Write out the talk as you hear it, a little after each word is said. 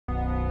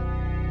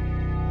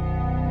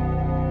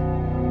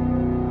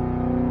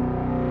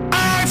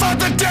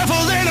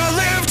devil and I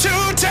live to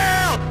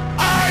tell.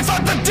 I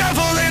fought the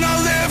devil and I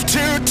live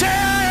to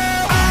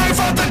tell. I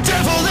fought the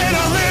devil and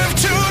I live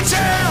to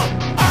tell.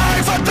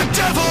 I fought the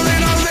devil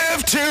and I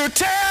live to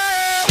tell.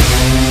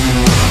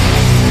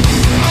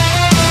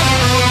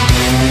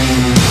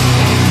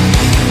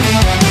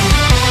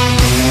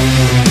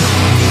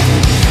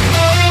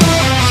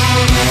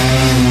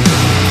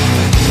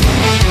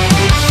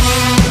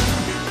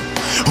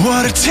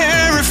 What a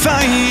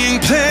terrifying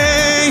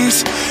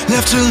place,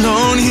 left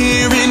alone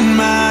here in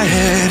my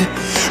head.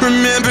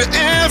 Remember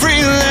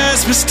every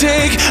last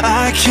mistake.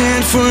 I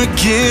can't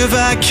forgive,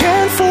 I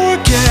can't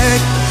forget.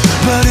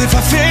 But if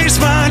I face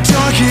my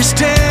darkest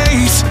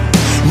days,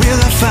 will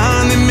I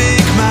finally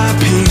make my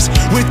peace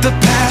with the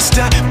past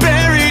I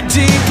buried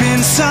deep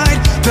inside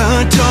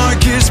the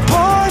darkest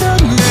part of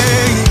me?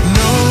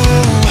 No,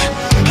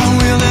 I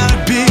will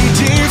not be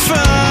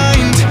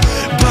defined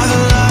by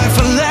the life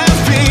I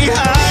left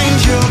behind.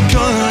 You're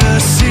gonna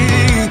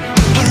see,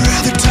 I'd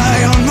rather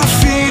die on my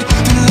feet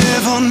than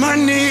live on my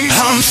knees.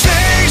 I'm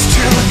face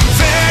to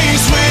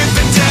face with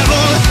the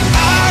devil.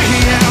 I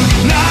am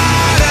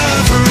not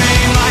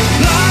afraid. My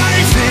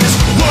life is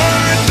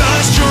worth the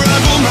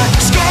struggle. My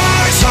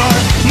scars are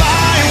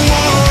my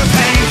war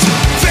paint.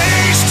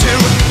 Face to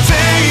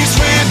face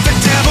with the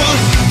devil.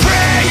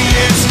 Pray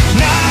it's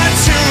not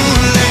too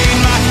late.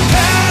 My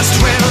past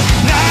will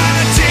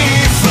not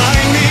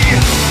define me.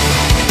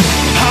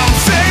 I'm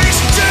face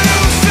to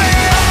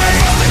face. I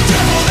fought the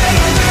devil and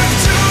I live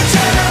to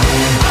tell.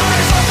 I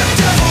fought the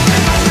devil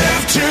and I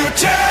live to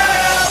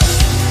tell.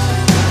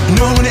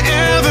 No one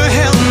ever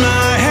held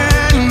my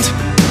hand,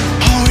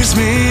 always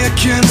me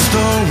against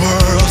the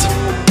world.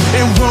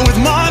 In war with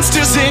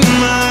monsters in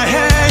my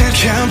head,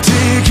 kept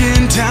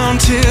digging down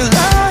till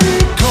I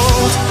hit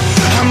gold.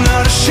 I'm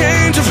not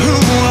ashamed of who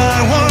I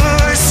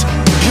was.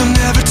 You'll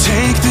never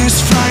take this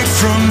fight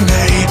from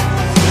me.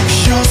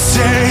 You'll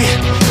say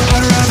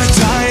I'd rather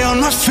die on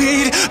my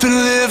feet than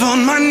live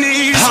on my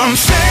knees. I'm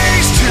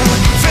face to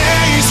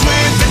face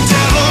with the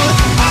devil.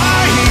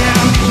 I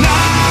am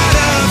not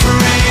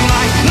afraid.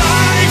 My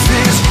life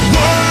is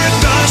worth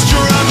the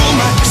struggle.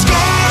 My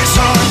scars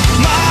are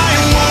my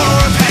war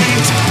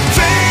paint.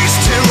 Face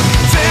to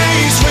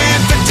face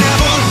with the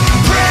devil.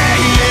 Pray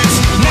it's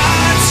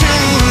not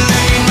too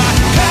late. My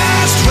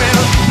past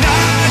will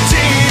not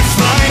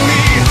define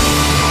me.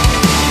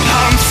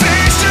 I'm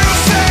face to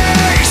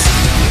face.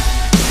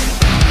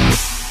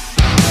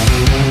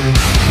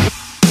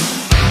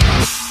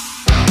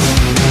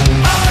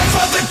 I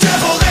fought the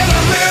devil and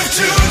I live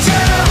to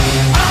tell.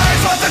 I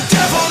fought the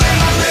devil and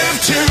I live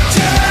to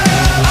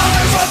tell.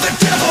 I fought the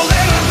devil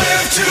and I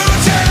live to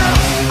tell.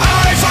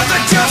 I fought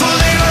the devil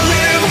and I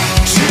live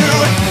to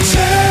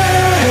tell.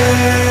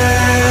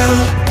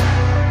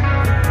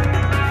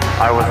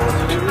 I was in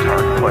such a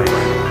dark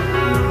place.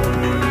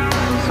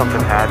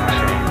 Something had to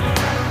change.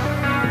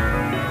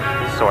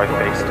 So I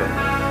faced it.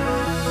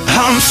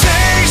 I'm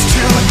face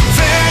to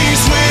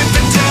face with